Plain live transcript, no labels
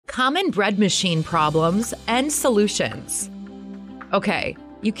Common bread machine problems and solutions. Okay,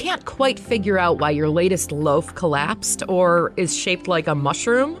 you can't quite figure out why your latest loaf collapsed or is shaped like a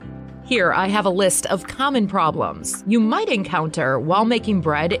mushroom? Here, I have a list of common problems you might encounter while making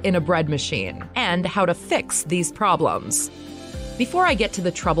bread in a bread machine and how to fix these problems. Before I get to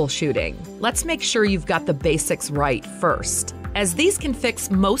the troubleshooting, let's make sure you've got the basics right first, as these can fix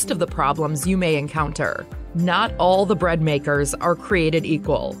most of the problems you may encounter. Not all the bread makers are created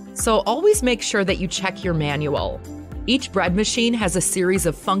equal, so always make sure that you check your manual. Each bread machine has a series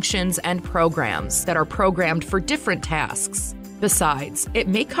of functions and programs that are programmed for different tasks. Besides, it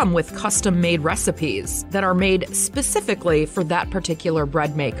may come with custom-made recipes that are made specifically for that particular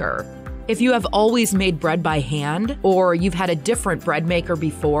bread maker. If you have always made bread by hand, or you've had a different bread maker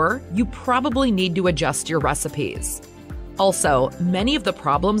before, you probably need to adjust your recipes. Also, many of the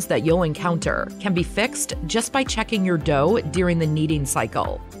problems that you'll encounter can be fixed just by checking your dough during the kneading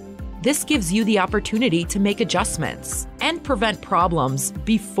cycle. This gives you the opportunity to make adjustments and prevent problems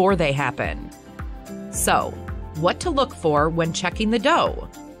before they happen. So, what to look for when checking the dough?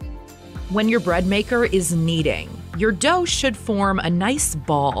 When your bread maker is kneading, your dough should form a nice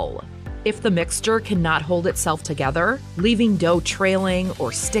ball. If the mixture cannot hold itself together, leaving dough trailing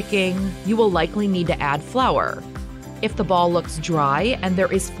or sticking, you will likely need to add flour. If the ball looks dry and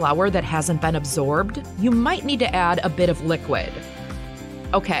there is flour that hasn't been absorbed, you might need to add a bit of liquid.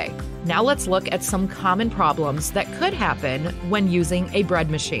 Okay, now let's look at some common problems that could happen when using a bread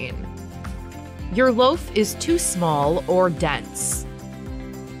machine. Your loaf is too small or dense.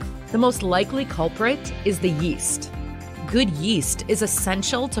 The most likely culprit is the yeast. Good yeast is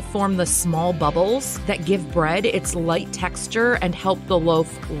essential to form the small bubbles that give bread its light texture and help the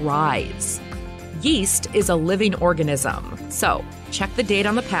loaf rise. Yeast is a living organism, so check the date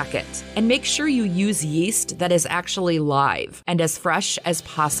on the packet and make sure you use yeast that is actually live and as fresh as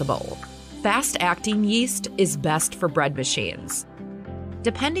possible. Fast-acting yeast is best for bread machines.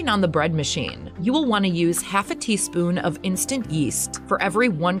 Depending on the bread machine, you will want to use half a teaspoon of instant yeast for every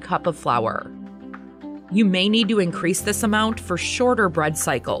 1 cup of flour. You may need to increase this amount for shorter bread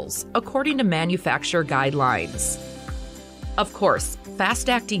cycles, according to manufacturer guidelines. Of course,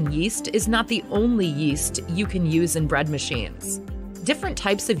 fast-acting yeast is not the only yeast you can use in bread machines. Different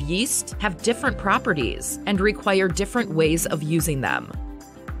types of yeast have different properties and require different ways of using them.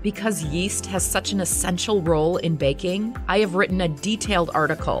 Because yeast has such an essential role in baking, I have written a detailed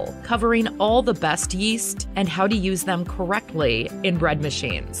article covering all the best yeast and how to use them correctly in bread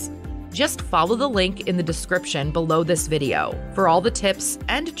machines. Just follow the link in the description below this video for all the tips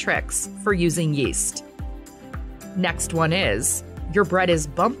and tricks for using yeast. Next one is, your bread is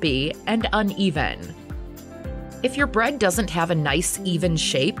bumpy and uneven. If your bread doesn't have a nice even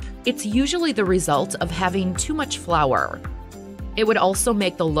shape, it's usually the result of having too much flour. It would also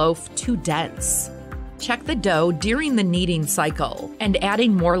make the loaf too dense. Check the dough during the kneading cycle, and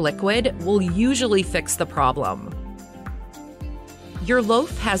adding more liquid will usually fix the problem. Your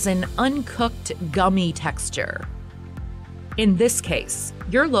loaf has an uncooked gummy texture. In this case,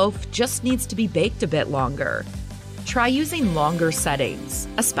 your loaf just needs to be baked a bit longer. Try using longer settings,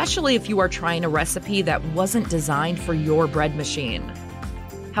 especially if you are trying a recipe that wasn't designed for your bread machine.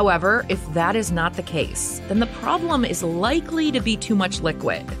 However, if that is not the case, then the problem is likely to be too much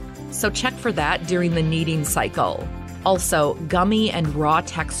liquid, so check for that during the kneading cycle. Also, gummy and raw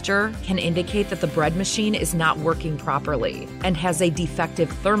texture can indicate that the bread machine is not working properly and has a defective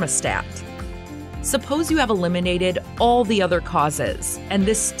thermostat. Suppose you have eliminated all the other causes, and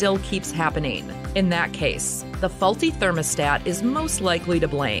this still keeps happening. In that case, the faulty thermostat is most likely to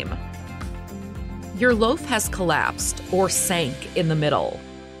blame. Your loaf has collapsed or sank in the middle.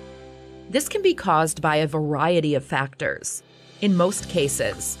 This can be caused by a variety of factors. In most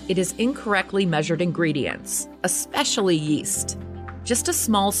cases, it is incorrectly measured ingredients, especially yeast. Just a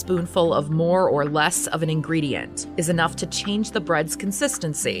small spoonful of more or less of an ingredient is enough to change the bread's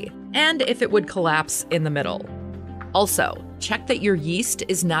consistency, and if it would collapse in the middle. Also, check that your yeast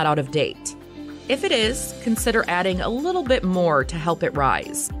is not out of date. If it is, consider adding a little bit more to help it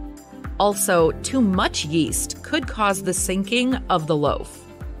rise. Also, too much yeast could cause the sinking of the loaf.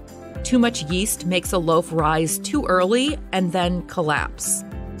 Too much yeast makes a loaf rise too early and then collapse.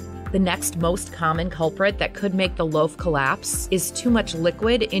 The next most common culprit that could make the loaf collapse is too much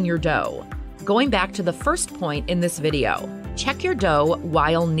liquid in your dough. Going back to the first point in this video, check your dough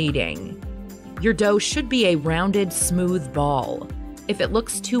while kneading. Your dough should be a rounded, smooth ball. If it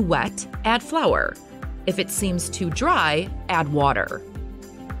looks too wet, add flour. If it seems too dry, add water.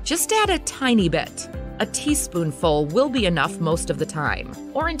 Just add a tiny bit. A teaspoonful will be enough most of the time,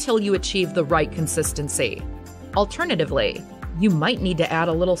 or until you achieve the right consistency. Alternatively, You might need to add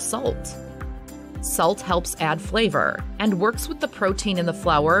a little salt. Salt helps add flavor and works with the protein in the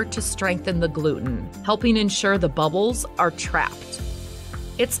flour to strengthen the gluten, helping ensure the bubbles are trapped.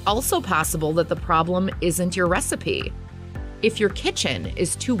 It's also possible that the problem isn't your recipe. If your kitchen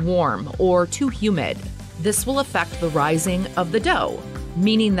is too warm or too humid, this will affect the rising of the dough,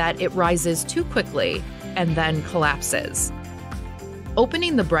 meaning that it rises too quickly and then collapses.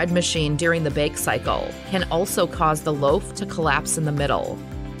 Opening the bread machine during the bake cycle can also cause the loaf to collapse in the middle.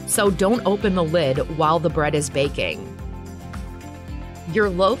 So don't open the lid while the bread is baking. Your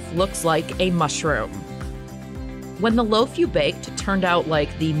loaf looks like a mushroom. When the loaf you baked turned out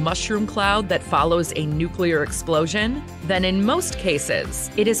like the mushroom cloud that follows a nuclear explosion, then in most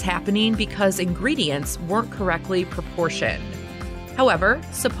cases, it is happening because ingredients weren't correctly proportioned. However,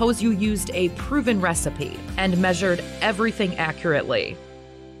 suppose you used a proven recipe and measured everything accurately.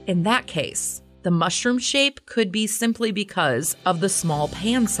 In that case, the mushroom shape could be simply because of the small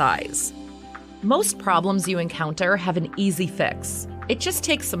pan size. Most problems you encounter have an easy fix. It just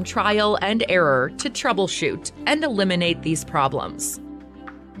takes some trial and error to troubleshoot and eliminate these problems.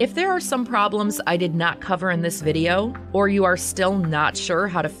 If there are some problems I did not cover in this video, or you are still not sure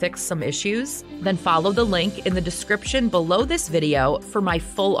how to fix some issues, then follow the link in the description below this video for my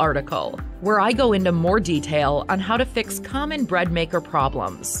full article, where I go into more detail on how to fix common bread maker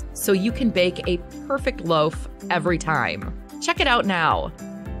problems, so you can bake a perfect loaf every time. Check it out now.